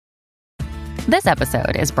This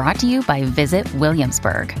episode is brought to you by Visit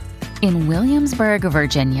Williamsburg. In Williamsburg,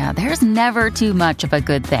 Virginia, there's never too much of a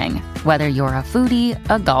good thing. Whether you're a foodie,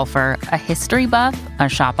 a golfer, a history buff, a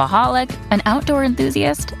shopaholic, an outdoor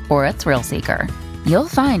enthusiast, or a thrill seeker, you'll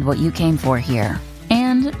find what you came for here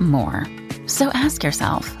and more. So ask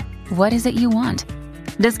yourself, what is it you want?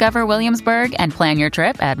 Discover Williamsburg and plan your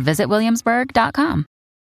trip at visitwilliamsburg.com.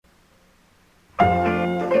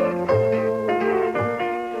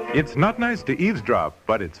 It's not nice to eavesdrop,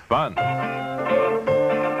 but it's fun.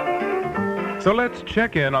 So let's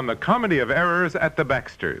check in on the comedy of errors at the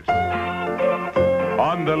Baxters.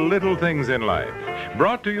 On the little things in life.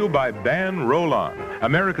 Brought to you by Ban Roll-On,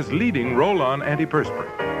 America's leading roll-on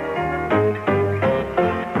antiperspirant.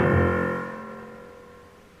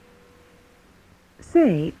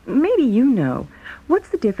 Say, maybe you know, what's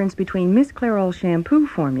the difference between Miss Clairol shampoo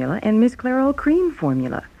formula and Miss Clairol cream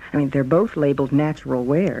formula? I mean, they're both labeled natural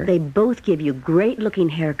wear. They both give you great-looking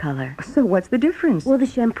hair color. So what's the difference? Well, the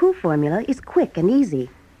shampoo formula is quick and easy,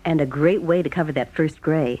 and a great way to cover that first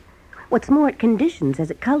gray. What's more, it conditions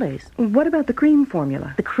as it colors. What about the cream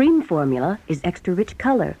formula? The cream formula is extra rich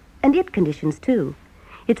color, and it conditions, too.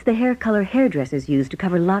 It's the hair color hairdressers use to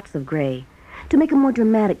cover lots of gray, to make a more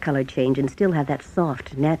dramatic color change and still have that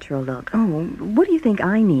soft, natural look. Oh, what do you think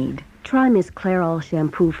I need? Try Miss Clairol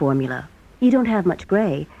shampoo formula. You don't have much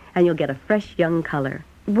gray, and you'll get a fresh, young color.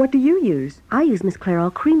 What do you use? I use Miss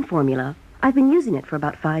Clairol cream formula. I've been using it for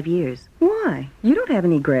about 5 years. Why? You don't have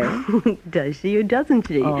any gray. Does she or doesn't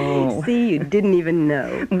she? Oh. See, you didn't even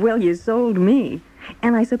know. Well, you sold me.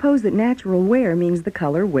 And I suppose that natural wear means the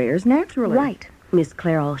color wears naturally. Right. Miss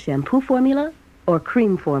Clairol shampoo formula or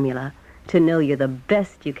cream formula to know you're the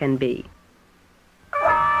best you can be.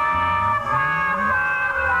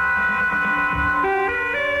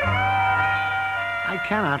 I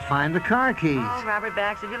cannot find the car keys. Oh, Robert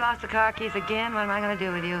Baxter, have you lost the car keys again? What am I going to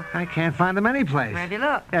do with you? I can't find them anyplace. Where have you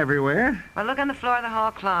looked? Everywhere. Well, look on the floor of the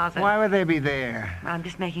hall closet. Why would they be there? Well, I'm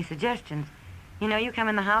just making suggestions. You know, you come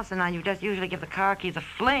in the house and now you just usually give the car keys a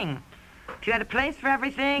fling. If you had a place for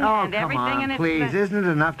everything Oh, and come everything on, in its please. place. Isn't it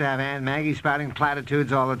enough to have Aunt Maggie spouting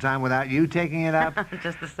platitudes all the time without you taking it up?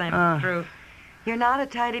 Just the same as true. You're not a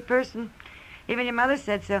tidy person. Even your mother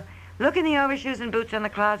said so. Look in the overshoes and boots on the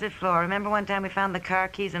closet floor. Remember one time we found the car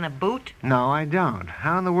keys in a boot? No, I don't.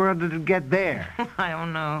 How in the world did it get there? I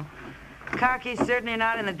don't know. Car keys certainly are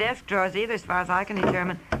not in the desk drawers either, as far as I can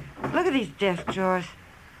determine. Look at these desk drawers.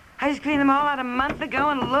 I just cleaned them all out a month ago,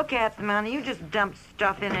 and look at them, honey. You just dump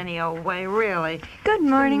stuff in any old way, really. Good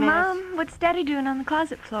morning, It's a mess. Mom. What's Daddy doing on the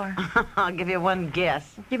closet floor? I'll give you one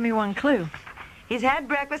guess. Give me one clue. He's had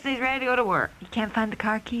breakfast and he's ready to go to work. You can't find the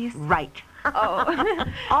car keys? Right. Oh.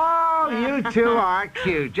 Oh, you two are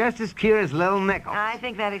cute. Just as cute as little Nickel. I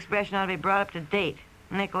think that expression ought to be brought up to date.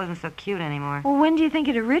 Nickel isn't so cute anymore. Well, when do you think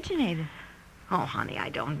it originated? Oh, honey, I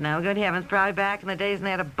don't know. Good heavens, probably back in the days when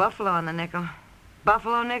they had a buffalo on the nickel.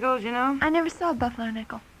 Buffalo nickels, you know? I never saw a buffalo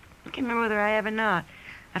nickel. I can't remember whether I have or not.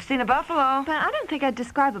 I've seen a buffalo. But I don't think I'd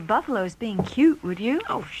describe a buffalo as being cute, would you?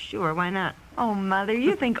 Oh, sure, why not? Oh, Mother,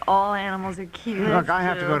 you think all animals are cute. Look, I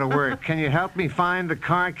have to go to work. Can you help me find the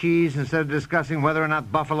car keys instead of discussing whether or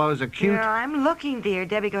not buffaloes are cute? Yeah, I'm looking, dear.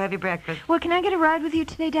 Debbie, go have your breakfast. Well, can I get a ride with you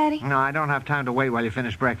today, Daddy? No, I don't have time to wait while you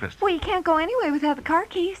finish breakfast. Well, you can't go anyway without the car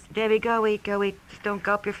keys. Debbie, go eat, go eat. Just don't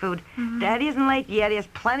gulp your food. Daddy isn't late yet. He has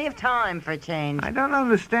plenty of time for a change. I don't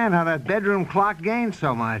understand how that bedroom clock gains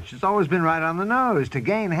so much. It's always been right on the nose. To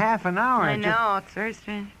gain half an hour. I know, it's very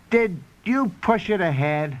strange. Did you push it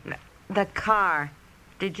ahead? The car.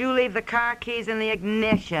 Did you leave the car keys in the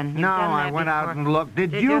ignition? You've No, done I that went before. out and looked.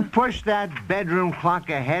 Did Did you you? push that bedroom clock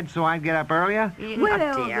ahead so I'd get up earlier?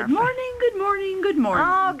 Well, dear. good morning, good morning, good morning.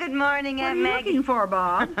 Oh, good morning, What are Aunt you Maggie. looking for,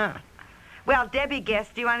 Bob? Well, Debbie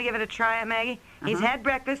guessed. Do you want to give it a try, Aunt Maggie? He's had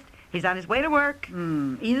breakfast. He's on his way to work.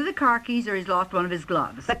 Either the car keys or he's lost one of his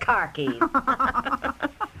gloves. The car keys.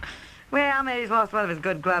 Well, maybe he's lost one of his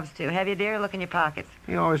good gloves, too. Have you, dear? Look in your pockets.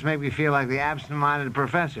 You always make me feel like the absent-minded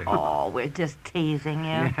professor. Oh, we're just teasing you.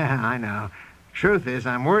 Yeah, I know. Truth is,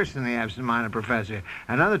 I'm worse than the absent-minded professor.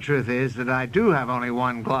 Another truth is that I do have only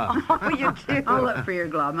one glove. Oh, you do. I'll look for your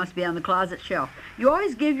glove. Must be on the closet shelf. You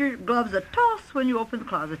always give your gloves a toss when you open the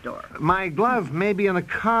closet door. My glove may be in the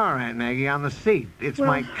car, Aunt Maggie, on the seat. It's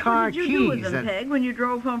my car what did you keys. do with them, Peg, when you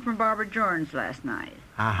drove home from Barbara Jordan's last night?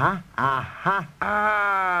 Uh-huh, uh-huh. Oh,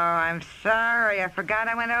 I'm sorry. I forgot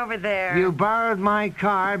I went over there. You borrowed my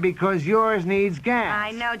car because yours needs gas.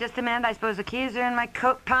 I know. Just a minute. I suppose the keys are in my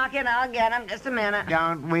coat pocket. I'll get them. Just a minute.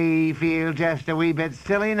 Don't we feel just a wee bit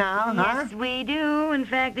silly now, huh? Yes, we do. In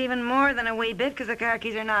fact, even more than a wee bit, because the car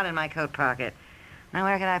keys are not in my coat pocket. Now,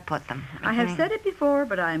 where could I put them? I have said it before,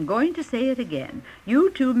 but I am going to say it again. You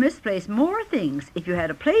two misplace more things. If you had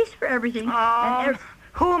a place for everything... Oh,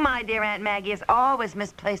 who, my dear Aunt Maggie, is always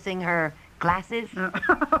misplacing her glasses?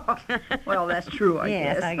 Well, that's true, I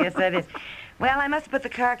guess. Yes, I guess that is. Well, I must put the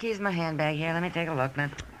car keys in my handbag here. Let me take a look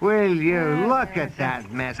now. Will you look at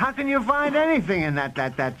that mess? How can you find anything in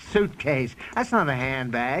that suitcase? That's not a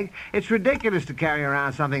handbag. It's ridiculous to carry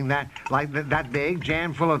around something that big,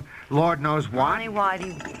 jammed full of Lord knows what. Honey, why do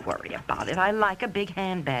you worry about it? I like a big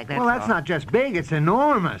handbag, that's Well, that's all. not just big, it's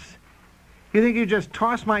enormous. You think you just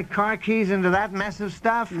toss my car keys into that mess of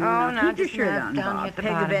stuff? Oh, no, Keep your just shirt down on, here Bob. at the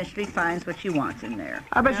Peg bottom. eventually finds what she wants in there.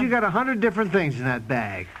 I bet you got 100 different things in that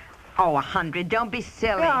bag. Oh, 100. Don't be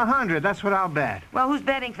silly. Yeah, 100. That's what I'll bet. Well, who's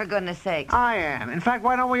betting, for goodness sakes? I am. In fact,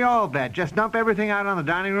 why don't we all bet? Just dump everything out on the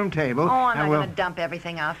dining room table. Oh, I'm and not we'll... going to dump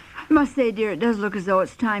everything out. I must say, dear, it does look as though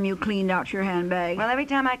it's time you cleaned out your handbag. Well, every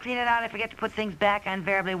time I clean it out, I forget to put things back I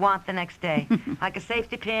invariably want the next day. Like a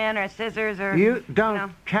safety pin or scissors or... You don't know.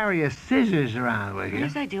 carry a scissors around with you.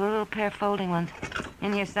 Yes, I do. A little pair of folding ones.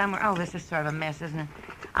 In here somewhere. Oh, this is sort of a mess, isn't it?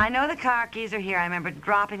 I know the car keys are here. I remember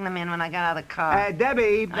dropping them in when I got out of the car.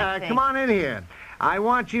 Debbie, I think. come on in here. I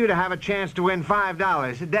want you to have a chance to win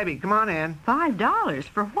 $5. Debbie, come on in. $5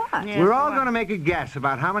 for what? Yes, We're all what? going to make a guess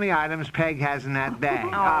about how many items Peg has in that bag.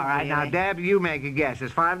 Oh, all right, now, really? Deb, you make a guess.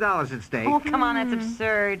 There's $5 at stake. Oh, come on. That's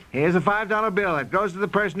absurd. Here's a $5 bill. It goes to the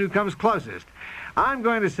person who comes closest. I'm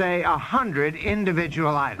going to say 100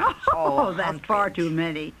 individual items. Oh, that's far too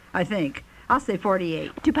many, I think. I'll say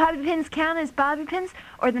 48. Do bobby pins count as bobby pins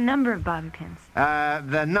or the number of bobby pins?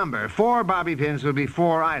 The number. 4 bobby pins would be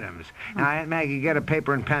 4 items. Now, Aunt Maggie, get a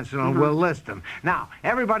paper and pencil and we'll list them. Now,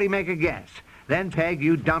 everybody make a guess. Then, Peg,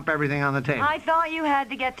 you dump everything on the table. I thought you had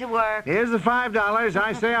to get to work. Here's the $5.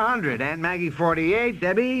 I say 100. Aunt Maggie, 48.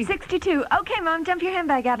 Debbie? 62. Okay, Mom, dump your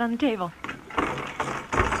handbag out on the table.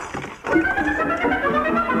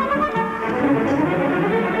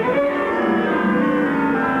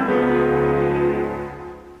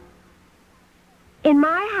 In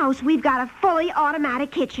my house, we've got a fully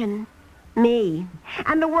automatic kitchen. Me.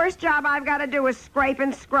 And the worst job I've got to do is scrape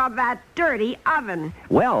and scrub that dirty oven.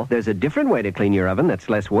 Well, there's a different way to clean your oven that's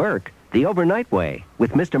less work. The overnight way,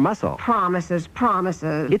 with Mr. Muscle. Promises,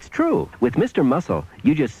 promises. It's true. With Mr. Muscle,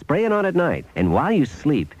 you just spray it on at night, and while you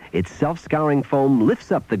sleep, its self-scouring foam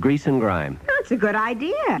lifts up the grease and grime. That's a good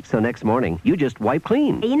idea. So next morning, you just wipe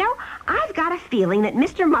clean. You know, I've got a feeling that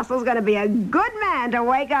Mr. Muscle's going to be a good man to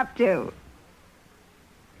wake up to.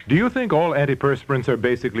 Do you think all antiperspirants are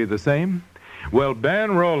basically the same? Well,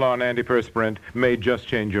 Ban Roll-On antiperspirant may just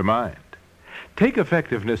change your mind. Take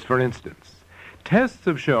effectiveness, for instance. Tests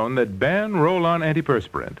have shown that Ban Roll-On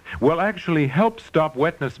antiperspirant will actually help stop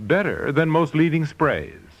wetness better than most leading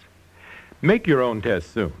sprays. Make your own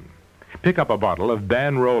test soon. Pick up a bottle of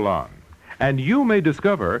Ban Roll-On, and you may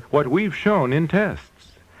discover what we've shown in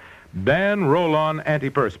tests. Ban Roll-On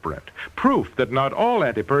antiperspirant, proof that not all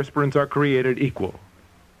antiperspirants are created equal.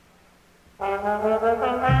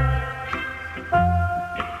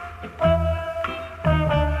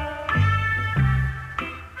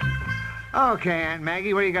 Okay, Aunt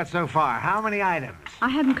Maggie, what do you got so far? How many items? I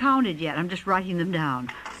haven't counted yet. I'm just writing them down.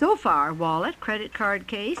 So far, wallet, credit card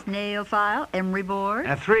case, nail file, emery board.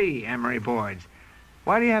 3 emery boards.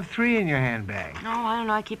 Why do you have 3 in your handbag? No, I don't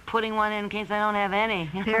know. I keep putting one in case I don't have any.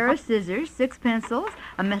 Pair of scissors, 6 pencils,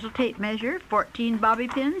 a metal tape measure, 14 bobby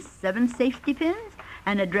pins, 7 safety pins,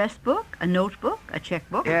 an address book, a notebook, a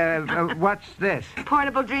checkbook. What's this?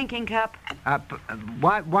 Portable drinking cup.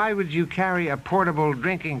 Why would you carry a portable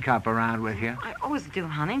drinking cup around with you? I always do,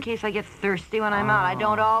 honey, in case I get thirsty when I'm out. I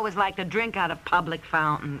don't always like to drink out of public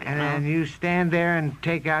fountains. And then you stand there and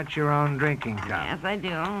take out your own drinking cup. Yes, I do.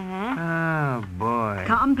 Mm-hmm. Oh, boy.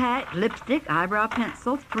 Compact lipstick, eyebrow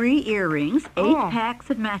pencil, 3 earrings, 8 packs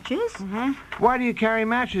of matches. Mm-hmm. Why do you carry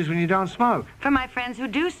matches when you don't smoke? For my friends who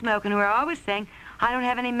do smoke and who are always saying, I don't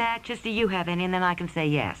have any matches, do you have any? And then I can say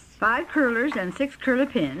yes. 5 curlers and 6 curler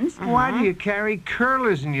pins. Why do you carry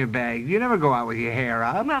curlers in your bag? You never go out with your hair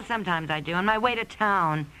up. Well, sometimes I do. On my way to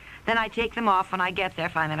town. Then I take them off when I get there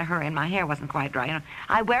if I'm in a hurry and my hair wasn't quite dry. You know,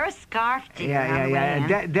 I wear a scarf to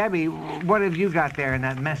Yeah. Debbie, what have you got there in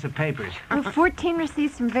that mess of papers? 14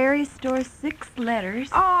 receipts from various stores, 6 letters.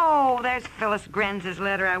 Oh, there's Phyllis Grenz's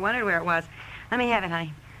letter. I wondered where it was. Let me have it,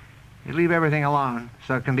 honey. You leave everything alone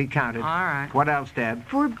so it can be counted. All right. What else, Deb?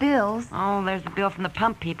 4 bills. Oh, there's the bill from the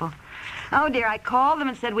pump people. Oh, dear, I called them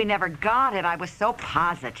and said we never got it. I was so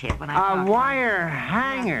positive when I talked to them. A wire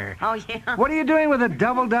hanger. Oh, yeah. What are you doing with a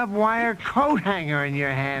doubled-up wire coat hanger in your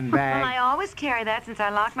Well, handbag? I always carry that since I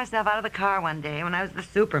locked myself out of the car one day when I was at the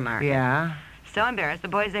supermarket. Yeah? So embarrassed, the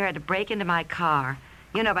boys there had to break into my car,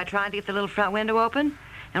 you know, by trying to get the little front window open.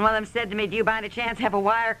 And one of them said to me, "Do you by any chance have a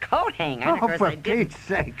wire coat hanger?" And of course for I didn't. Pete's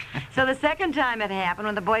sake. So the second time it happened,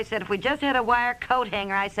 when the boy said, "If we just had a wire coat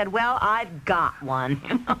hanger," I said, "Well, I've got one."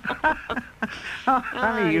 Oh,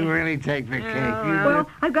 honey, you really take the cake. Well,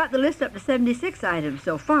 I've got the list up to 76 items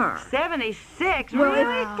so far. 76? Well,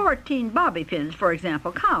 Really? if 14 bobby pins, for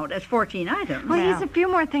example, count as 14 items. Well, here's a few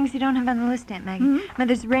more things you don't have on the list, Aunt Maggie.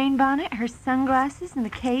 Mother's rain bonnet, her sunglasses in the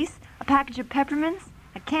case, a package of peppermints,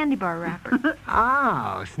 a candy bar wrapper.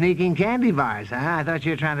 Oh, sneaking candy bars, huh? I thought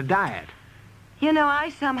you were trying to diet. You know, I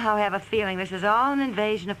somehow have a feeling this is all an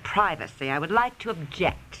invasion of privacy. I would like to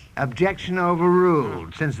object. Objection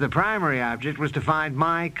overruled, since the primary object was to find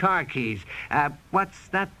my car keys. What's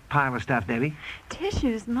that pile of stuff, Debbie?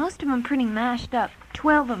 Tissues, most of them pretty mashed up.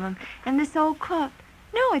 12 of them. And this old cup.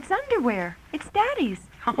 No, it's underwear. It's Daddy's.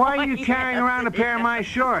 Why are you carrying around a pair of my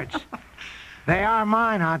shorts? They are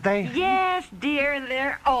mine, aren't they? Yes, dear,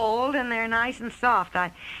 they're old and they're nice and soft.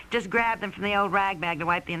 I just grabbed them from the old rag bag to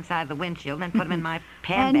wipe the inside of the windshield and put them in my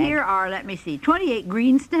pen And bag. here are, let me see, 28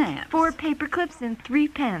 green stamps. 4 paper clips and 3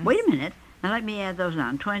 pens. Wait a minute. Now let me add those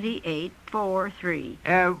on. 28, 4, 3.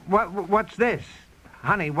 What's this?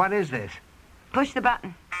 Honey, what is this? Push the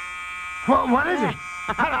button. What is it?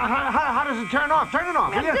 How does it turn off? Turn it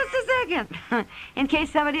off, will you? Just a second. In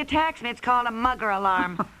case somebody attacks me, it's called a mugger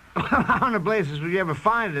alarm. How in the blazes would you ever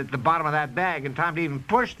find it at the bottom of that bag in time to even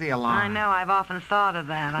push the alarm? I know, I've often thought of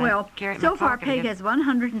that. Well, I carry it in so my far pocket Peg again. has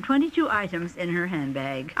 122 items in her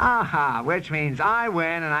handbag. Aha, which means I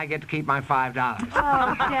win and I get to keep my $5.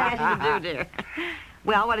 Oh, Daddy, you do, dear.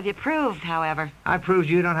 Well, what have you proved, however? I proved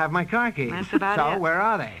you don't have my car keys. That's about so it. where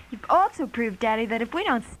are they? You've also proved, Daddy, that if we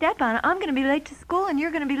don't step on it, I'm going to be late to school and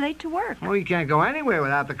you're going to be late to work. Well, you can't go anywhere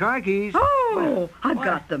without the car keys. Oh, I've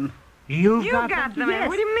got them. You've You got got them. Yes.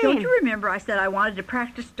 What do you mean? Don't you remember I said I wanted to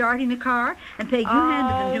practice starting the car? And Peg, you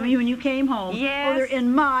handed them to me when you came home. Yes. Oh, they're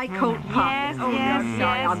in my coat pocket. Yes, Oh, yes, I'm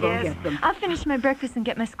sorry. yes, I'll go yes. get them. I'll finish my breakfast and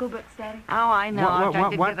get my school books, Daddy. Oh, I know. I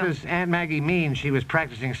did What get them. does Aunt Maggie mean she was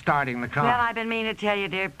practicing starting the car? Well, I've been meaning to tell you,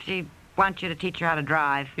 dear. She wants you to teach her how to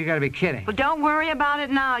drive. You gotta be kidding. Well, don't worry about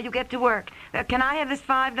it now. You get to work. Can I have this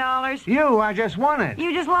 $5? I just won it.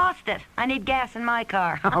 You just lost it. I need gas in my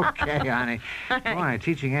car. Okay, honey. Boy,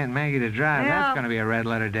 teaching Aunt Maggie to drive, Yeah. that's gonna be a red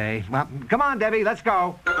letter day. Well, come on, Debbie, let's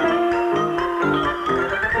go.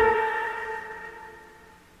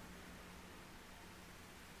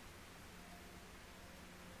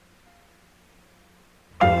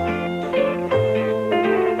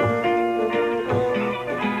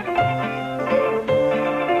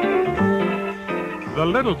 The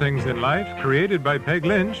Little Things in Life, created by Peg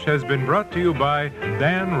Lynch, has been brought to you by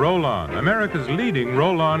Dan Roll-On, America's leading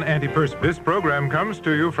roll-on antiperspirant. This program comes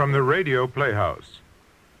to you from the Radio Playhouse.